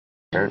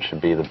Parents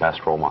should be the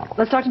best role model.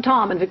 Let's talk to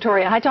Tom in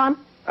Victoria. Hi,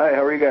 Tom. Hi,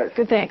 how are you guys?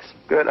 Good, thanks.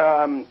 Good.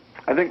 I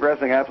think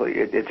wrestling,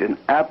 absolutely, it's an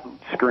absolute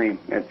scream.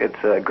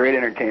 It's great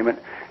entertainment.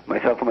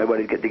 Myself and my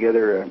buddies get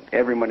together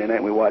every Monday night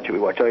and we watch it. We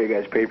watch all you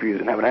guys'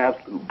 pay-per-views and have an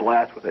absolute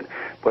blast with it.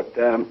 But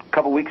a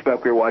couple weeks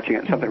back we were watching it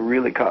and something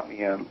really caught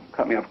me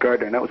off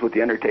guard, and that was with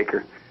The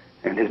Undertaker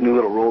and his new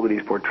little role that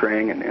he's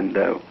portraying. And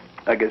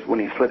I guess when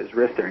he slit his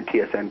wrist there and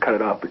TSN cut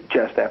it off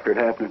just after it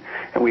happened,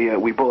 and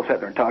we both sat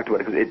there and talked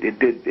about it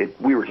because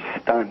we were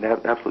stunned,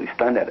 absolutely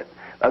stunned at it.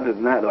 Other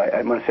than that, though,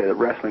 I must say that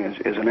wrestling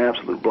is an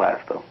absolute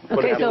blast, though.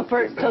 Okay,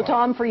 so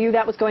Tom, for you,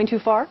 that was going too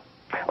far?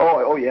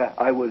 Oh yeah,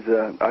 I was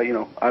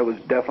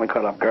definitely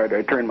caught off guard.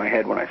 I turned my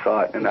head when I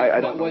saw it, and I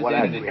don't know what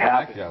actually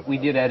happened. Yeah, we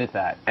did edit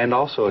that. And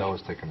also,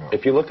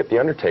 if you look at The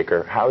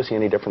Undertaker, how is he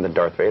any different than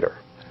Darth Vader?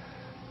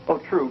 Oh,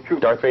 true.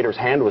 Darth Vader's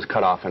hand was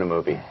cut off in a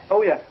movie.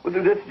 Oh yeah, well,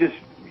 this is just.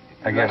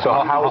 Again, so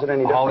how is it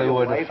any different?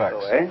 Hollywood effects.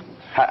 Though, eh?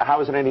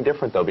 How is it any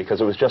different, though?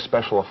 Because it was just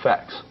special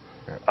effects.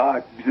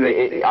 I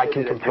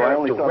can compare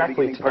it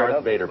directly to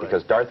Darth Vader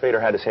because Darth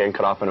Vader had his hand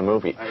cut off in a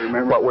movie. I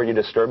remember. But were you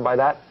disturbed by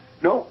that?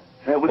 No.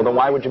 Well, then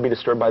why would you be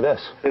disturbed by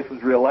this? This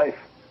was real life.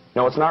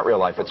 No, it's not real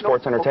life. It's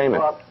sports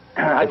entertainment.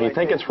 If you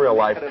think it's real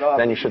life,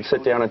 then you should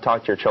sit down and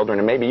talk to your children,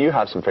 and maybe you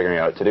have some figuring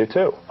out to do,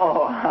 too.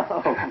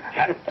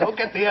 Don't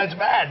get the edge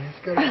mad.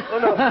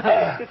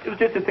 It was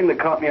just a thing that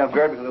caught me off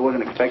guard because I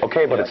wasn't expecting it.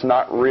 Okay, but it's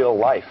not real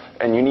life,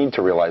 and you need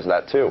to realize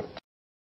that, too.